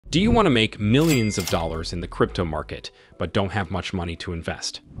Do you want to make millions of dollars in the crypto market, but don't have much money to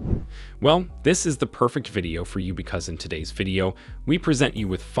invest? Well, this is the perfect video for you because in today's video, we present you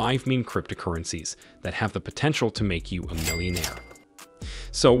with 5 meme cryptocurrencies that have the potential to make you a millionaire.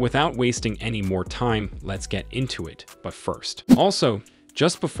 So without wasting any more time, let's get into it. But first, also,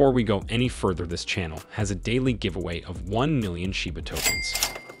 just before we go any further, this channel has a daily giveaway of 1 million Shiba tokens.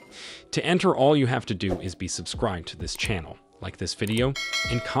 To enter, all you have to do is be subscribed to this channel, like this video,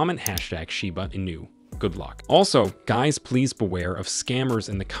 and comment hashtag Shiba Inu. Good luck. Also, guys, please beware of scammers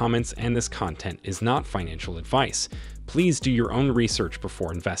in the comments, and this content is not financial advice. Please do your own research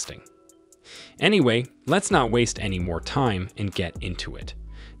before investing. Anyway, let's not waste any more time and get into it.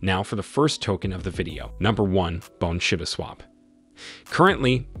 Now for the first token of the video. Number 1, BONE shibaswap.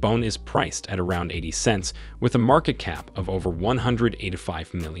 Currently, BONE is priced at around 80 cents with a market cap of over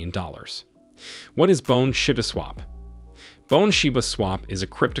 $185 million. What is BONE shibaswap? BONE shibaswap is a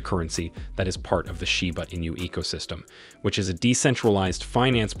cryptocurrency that is part of the Shiba Inu ecosystem, which is a decentralized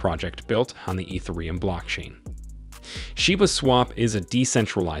finance project built on the Ethereum blockchain. Shibaswap is a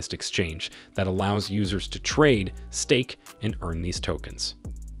decentralized exchange that allows users to trade, stake, and earn these tokens.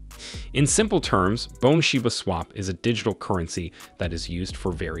 In simple terms, BONE shibaswap is a digital currency that is used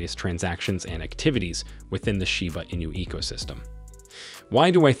for various transactions and activities within the Shiba Inu ecosystem.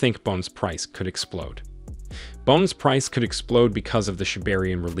 Why do I think BONE's price could explode? BONE's price could explode because of the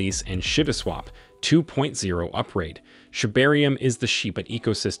Shibarium release and Shibaswap 2.0 upgrade. Shibarium is the Shiba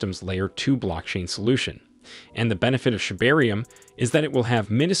ecosystem's Layer 2 blockchain solution, and the benefit of Shibarium is that it will have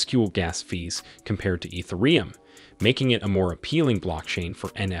minuscule gas fees compared to Ethereum, making it a more appealing blockchain for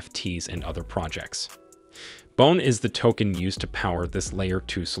NFTs and other projects. BONE is the token used to power this Layer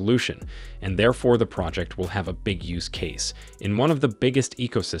 2 solution, and therefore the project will have a big use case in one of the biggest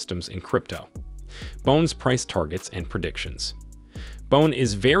ecosystems in crypto. BONE's price targets and predictions. BONE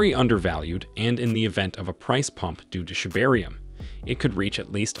is very undervalued, and in the event of a price pump due to Shibarium, it could reach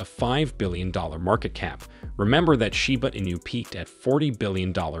at least a $5 billion market cap. Remember that Shiba Inu peaked at $40 billion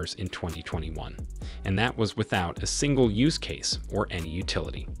in 2021, and that was without a single use case or any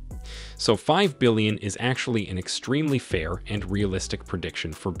utility. So $5 billion is actually an extremely fair and realistic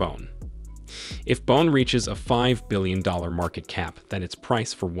prediction for BONE. If BONE reaches a $5 billion market cap, then its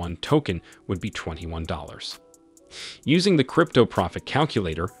price for one token would be $21. Using the crypto profit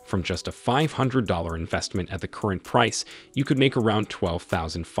calculator, from just a $500 investment at the current price, you could make around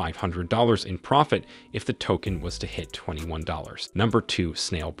 $12,500 in profit if the token was to hit $21. Number 2,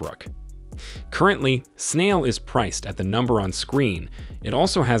 Snailbrook. Currently, Snail is priced at the number on screen. It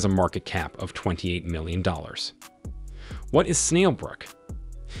also has a market cap of $28 million. What is Snailbrook?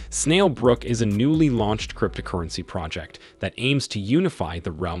 Snailbrook is a newly launched cryptocurrency project that aims to unify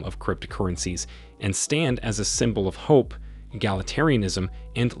the realm of cryptocurrencies and stand as a symbol of hope, egalitarianism,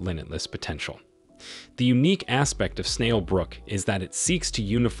 and limitless potential. The unique aspect of Snailbrook is that it seeks to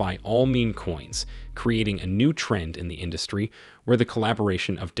unify all meme coins, creating a new trend in the industry where the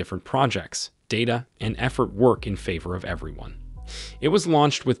collaboration of different projects, data, and effort work in favor of everyone. It was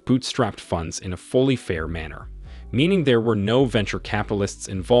launched with bootstrapped funds in a fully fair manner, meaning there were no venture capitalists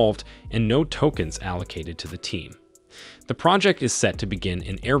involved and no tokens allocated to the team. The project is set to begin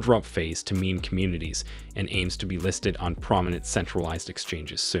an airdrop phase to meme communities and aims to be listed on prominent centralized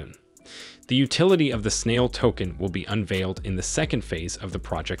exchanges soon. The utility of the Snail token will be unveiled in the second phase of the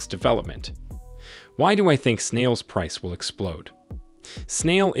project's development. Why do I think Snail's price will explode?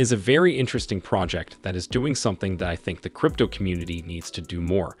 Snail is a very interesting project that is doing something that I think the crypto community needs to do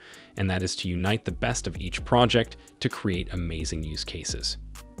more, and that is to unite the best of each project to create amazing use cases.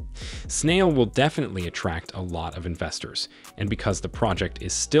 Snail will definitely attract a lot of investors, and because the project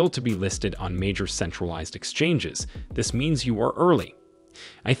is still to be listed on major centralized exchanges, this means you are early.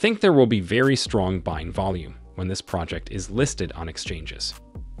 I think there will be very strong buying volume when this project is listed on exchanges.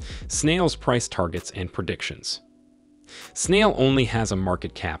 Snail's price targets and predictions. Snail only has a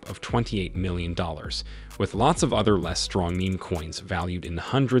market cap of $28 million, with lots of other less strong meme coins valued in the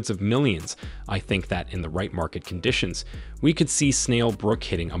hundreds of millions. I think that in the right market conditions, we could see Snailbrook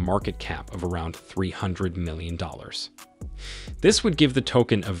hitting a market cap of around $300 million. This would give the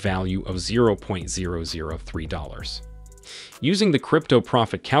token a value of $0.003. Using the crypto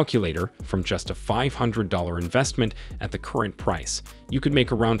profit calculator, from just a $500 investment at the current price, you could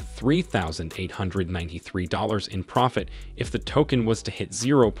make around $3,893 in profit if the token was to hit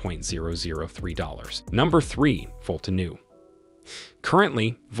 $0.003. Number 3, Volt Inu.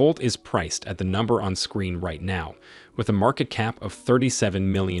 Currently, Volt is priced at the number on screen right now, with a market cap of $37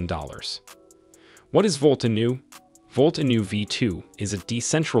 million. What is Volt Inu? Volt Inu V2 is a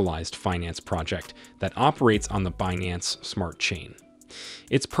decentralized finance project that operates on the Binance Smart Chain.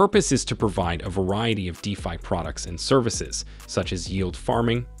 Its purpose is to provide a variety of DeFi products and services, such as yield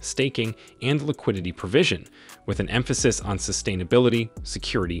farming, staking, and liquidity provision, with an emphasis on sustainability,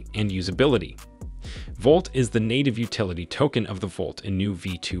 security, and usability. Volt is the native utility token of the Volt and new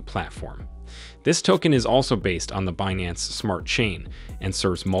V2 platform. This token is also based on the Binance Smart Chain and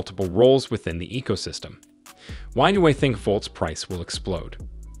serves multiple roles within the ecosystem. Why do I think Volt's price will explode?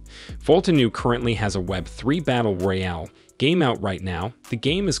 Volt and New currently has a Web3 Battle Royale game out right now. The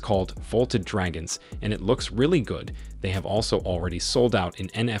game is called Vaulted Dragons, and it looks really good. They have also already sold out an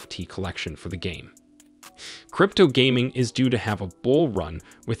NFT collection for the game. Crypto gaming is due to have a bull run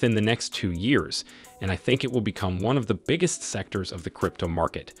within the next 2 years, and I think it will become one of the biggest sectors of the crypto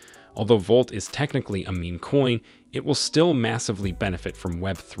market. Although Volt is technically a meme coin, it will still massively benefit from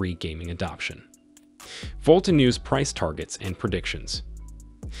Web3 gaming adoption. Volt and New's price targets and predictions.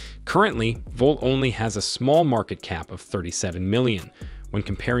 Currently, Volt only has a small market cap of 37 million. When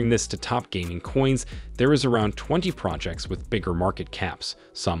comparing this to top gaming coins, there is around 20 projects with bigger market caps,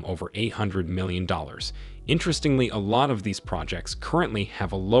 some over $800 million. Interestingly, a lot of these projects currently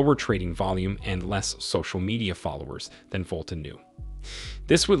have a lower trading volume and less social media followers than Volt and New.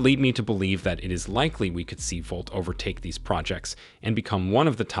 This would lead me to believe that it is likely we could see Volt overtake these projects and become one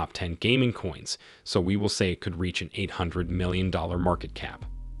of the top 10 gaming coins, so we will say it could reach an $800 million market cap.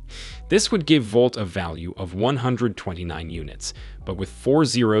 This would give Volt a value of 129 units, but with 4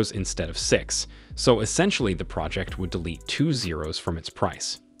 zeros instead of 6, so essentially the project would delete 2 zeros from its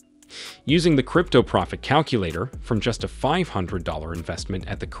price. Using the crypto profit calculator, from just a $500 investment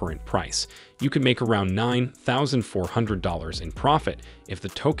at the current price, you could make around $9,400 in profit if the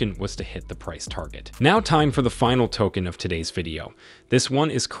token was to hit the price target. Now time for the final token of today's video. This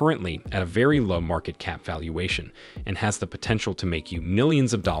one is currently at a very low market cap valuation and has the potential to make you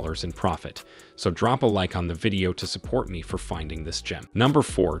millions of dollars in profit. So drop a like on the video to support me for finding this gem. Number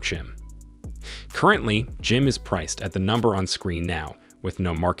 4, GEM. Currently, GEM is priced at the number on screen now, with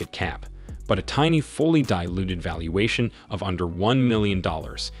no market cap, but a tiny fully diluted valuation of under $1 million.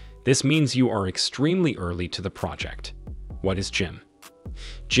 This means you are extremely early to the project. What is GEM?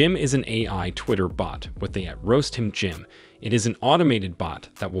 GEM is an AI Twitter bot with the @RoastHimGem. It is an automated bot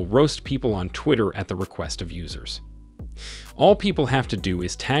that will roast people on Twitter at the request of users. All people have to do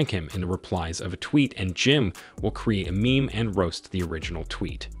is tag him in the replies of a tweet, and GEM will create a meme and roast the original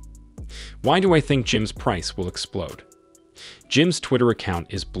tweet. Why do I think GEM's price will explode? GEM's Twitter account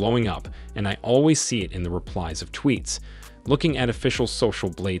is blowing up, and I always see it in the replies of tweets. Looking at official Social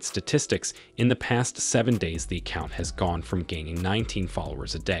Blade statistics, in the past 7 days the account has gone from gaining 19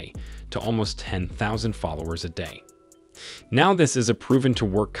 followers a day to almost 10,000 followers a day. Now this is a proven to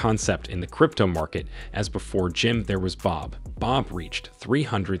work concept in the crypto market, as before GEM there was Bob. Bob reached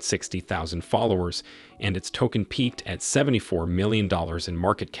 360,000 followers, and its token peaked at $74 million in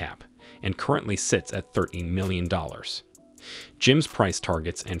market cap, and currently sits at $13 million. GEM's price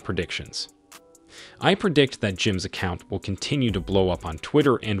targets and predictions. I predict that GEM's account will continue to blow up on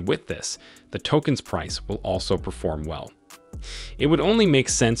Twitter, and with this, the token's price will also perform well. It would only make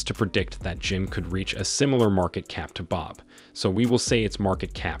sense to predict that GEM could reach a similar market cap to Bob, so we will say its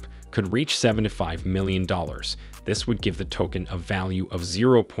market cap could reach $75 million. This would give the token a value of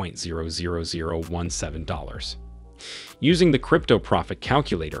 $0.00017. Using the crypto profit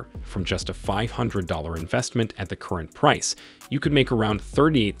calculator, from just a $500 investment at the current price, you could make around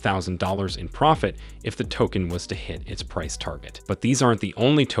 $38,000 in profit if the token was to hit its price target. But these aren't the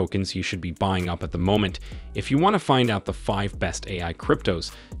only tokens you should be buying up at the moment. If you want to find out the 5 best AI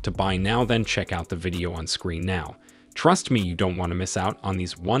cryptos to buy now, then check out the video on screen now. Trust me, you don't want to miss out on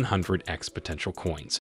these 100x potential coins.